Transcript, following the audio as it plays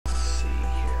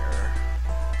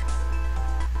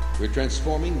We're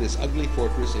transforming this ugly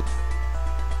fortress in...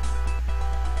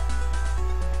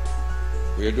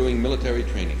 We are doing military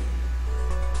training.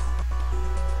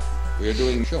 We are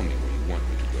doing... Show me where you want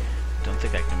me to go. Don't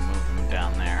think I can move him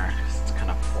down there. It's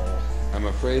kind of full. I'm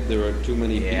afraid there are too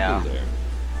many people there.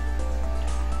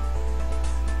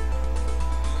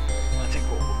 I think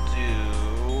what we'll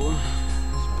do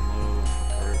is we'll move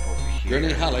a group over here.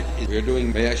 Gurney Halleck is... We are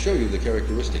doing... May I show you the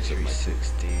characteristics of my...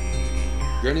 360.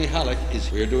 Gurney Halleck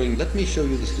is... We are doing... Let me show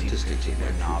you the statistics of my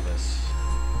novice.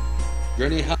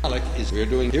 Gurney Halleck is... We are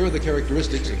doing... Here are the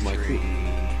characteristics of my troop.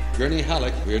 Gurney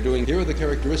Halleck, we are doing... Here are the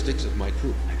characteristics of my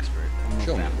troop. Expert.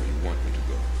 Show me where you want me to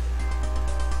go.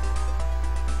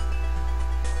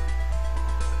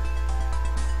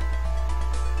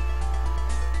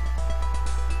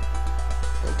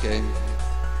 Okay.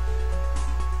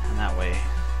 And that way,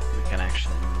 we can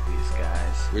actually move these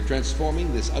guys. We're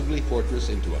transforming this ugly fortress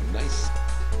into a nice...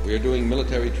 We are doing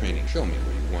military training. Show me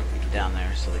where you want me to go. Down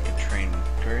there so they can train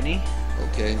Gurney.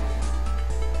 Okay.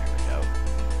 There we go.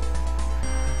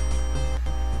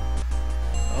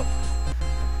 Oh.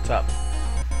 What's up?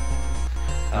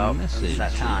 Oh, it's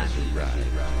that time.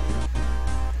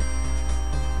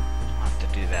 I'll have to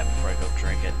do that before I go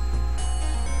drink it.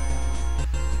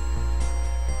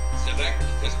 Select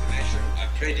destination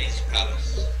Atreides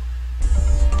Palace.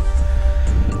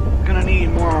 Gonna need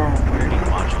more weirding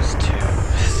modules too,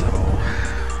 so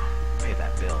pay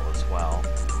that bill as well.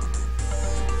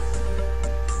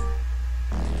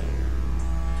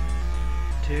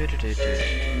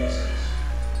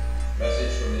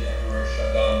 Message from the Emperor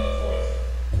Shaddam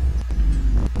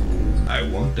IV. I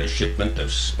want a shipment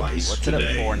of spice What's today. it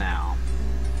up for now?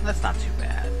 That's not too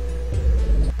bad.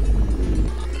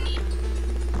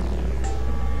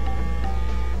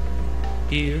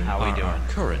 Here How we are doing? our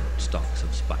current stocks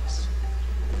of spice.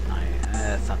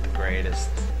 That's not the greatest.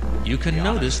 You can be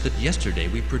notice that yesterday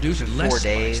we produced It's been less 4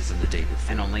 spice days, than the day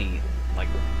before. and only, like,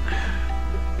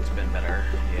 it's been better.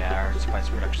 Yeah, our spice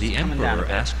production The is coming down a Emperor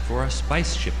bit. asked for a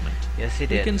spice shipment. Yes, he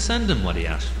We did. can send him what he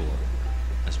asked for.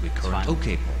 As we current... fine.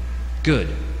 Okay, good.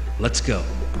 Let's go.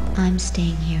 I'm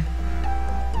staying here.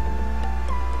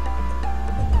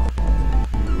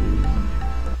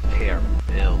 Pay our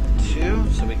bill too,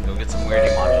 so we can go get some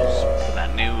weirding modules for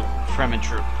that new Fremen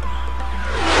troop.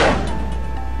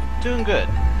 Doing good.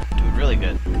 Doing really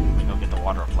good. We can go get the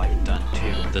water of life done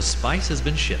too. The spice has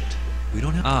been shipped. We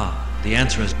don't have... Ah, the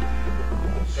answer is...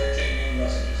 Searching new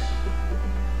messages.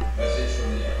 Message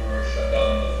from the Emperor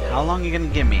Shaddam IV. How long are you gonna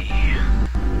give me?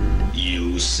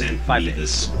 You sent 5 me days.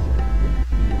 this.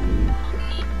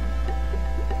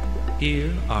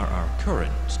 Here are our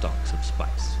current stocks of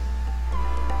spice.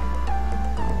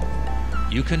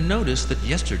 You can notice that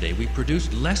yesterday we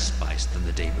produced less spice than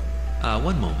the day before.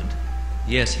 One moment.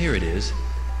 Yes, here it is.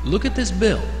 Look at this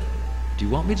bill. Do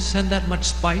you want me to send that much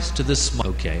spice to this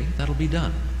Okay, that'll be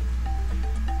done.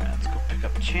 Let's go pick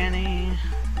up Channy.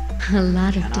 A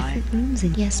lot of Can I? different rooms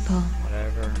in... Yes, Paul.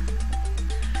 Whatever.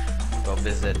 Go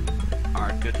visit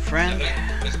our good friend.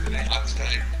 Select destination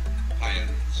Atstein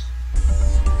Pines.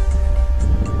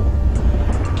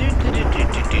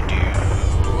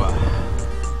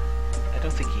 I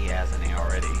don't think he has any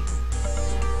already.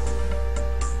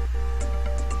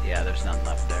 Yeah, there's none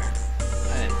left there.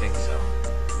 I didn't think so.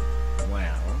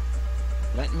 Well,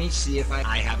 let me see if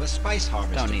I have a spice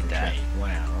harvester. Don't need for that. trade.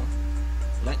 Well,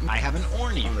 I have an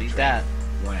orny Don't for need trade. that.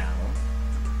 Well,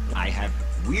 I have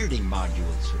weirding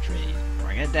modules for trade.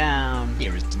 Bring it down.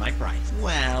 Here is my price.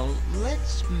 Well,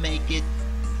 let's make it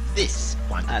this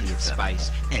quantity That's of acceptable.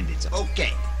 spice, and it's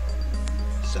okay.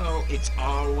 So it's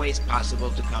always possible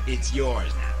to come. It's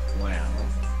yours now. Well,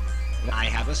 I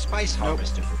have a spice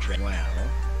harvester for trade. Well,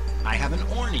 I have an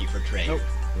orny for trade. Nope.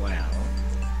 Well,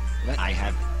 I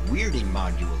have weirding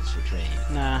modules for trade.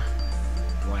 Nah.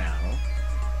 Well,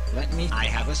 I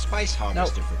have a spice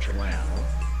harvester for trade. Well,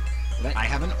 I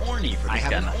have an orny for. I He's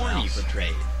have got an nothing orny else. for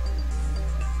trade.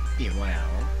 Here,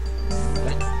 well,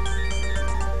 Select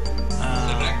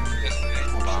destination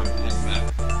hold on. map.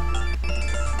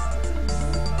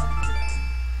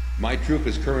 My troop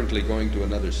is currently going to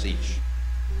another siege.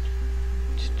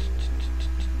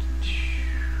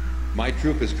 My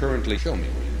troop is currently... Show me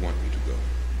where you want me to go.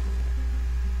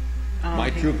 Oh, My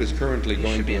troop is currently he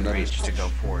going should be to in another reach to siege. go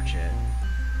forge it,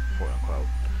 quote unquote.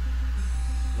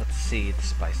 Let's see the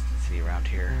spice density around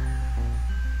here.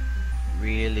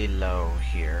 Really low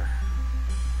here.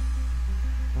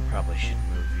 Probably should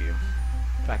move you.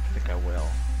 In fact, I think I will.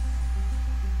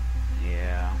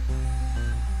 Yeah.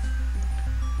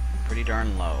 Pretty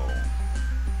darn low.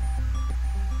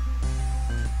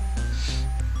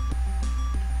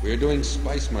 We're doing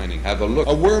spice mining. Have a look.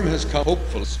 A worm has come.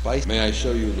 Hopeful spice. May I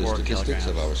show you the 4 statistics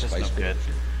of our kilograms. That's spice no good.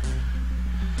 production?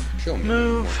 Show me.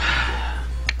 Move.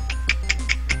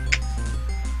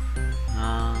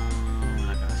 I'm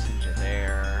not gonna send you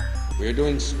there. We're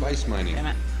doing spice mining. Damn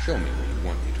it. Show me where you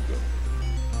want me to go.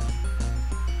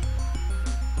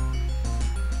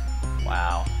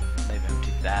 Wow, they've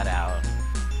emptied that out.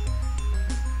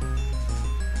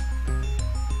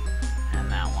 And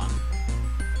that one.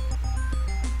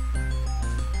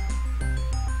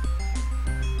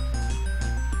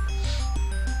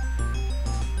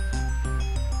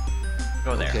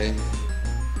 Go there. Okay.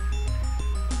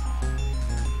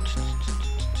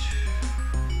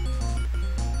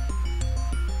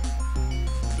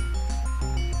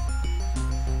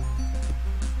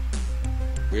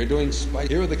 We're doing spice.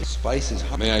 Here are the spices.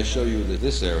 May I show you that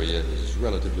this area is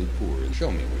relatively poor? And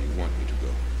show me where you want me to go.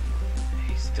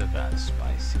 He's still got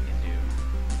spice he can do.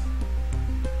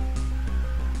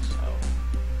 So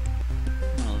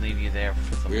I'm gonna leave you there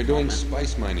for the We're doing moment.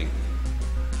 spice mining.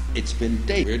 It's been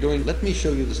days. We're doing. Let me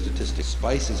show you the statistics.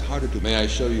 Spice is harder to. May I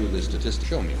show you the statistics?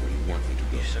 Show me where you want me to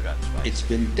go. You still got spice. It's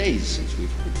been days since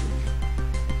we've heard from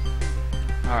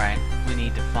you. Alright, we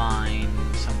need to find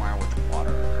somewhere with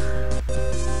water.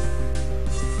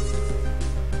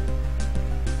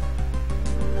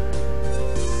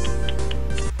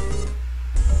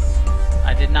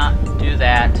 I did not do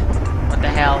that. What the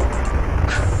hell?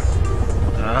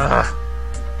 Ugh.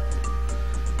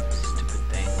 Stupid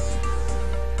thing.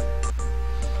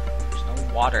 There's no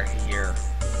water here.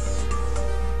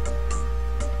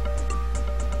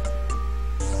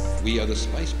 We are the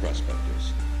spice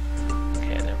prospectors.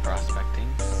 Okay, they're prospecting.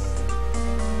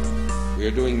 We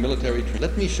are doing military.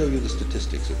 Let me show you the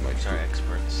statistics of my Sorry, troop.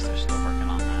 experts. They're still working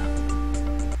on that.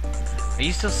 Are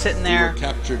you still sitting We there? were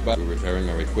captured by. We're repairing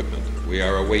our equipment. We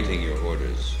are awaiting your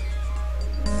orders.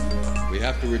 We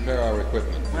have to repair our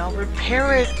equipment. Well,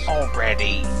 repair it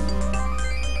already.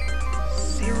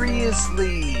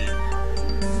 Seriously.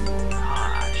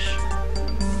 Gosh.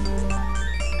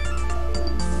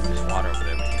 There's water over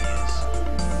there we can use.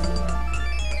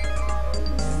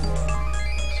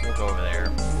 So we'll go over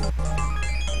there.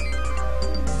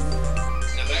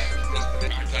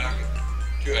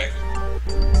 Drink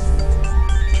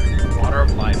water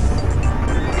of life.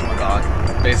 Oh my god.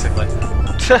 Basically.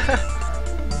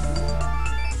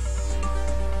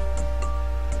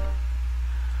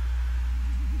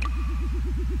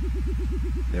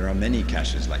 There are many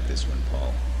caches like this one,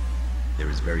 Paul. There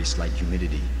is very slight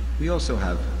humidity. We also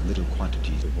have little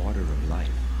quantities of water of life.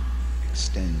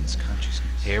 Extends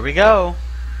consciousness. Here we go.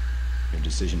 Your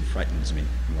decision frightens me,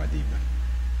 Muad'Dib.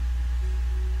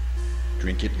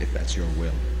 Drink it if that's your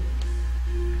will.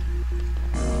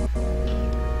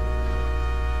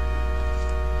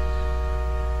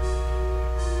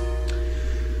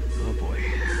 Oh boy.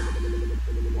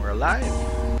 We're alive.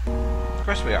 Of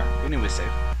course we are. We knew we were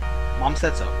safe. Mom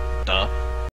said so. Duh.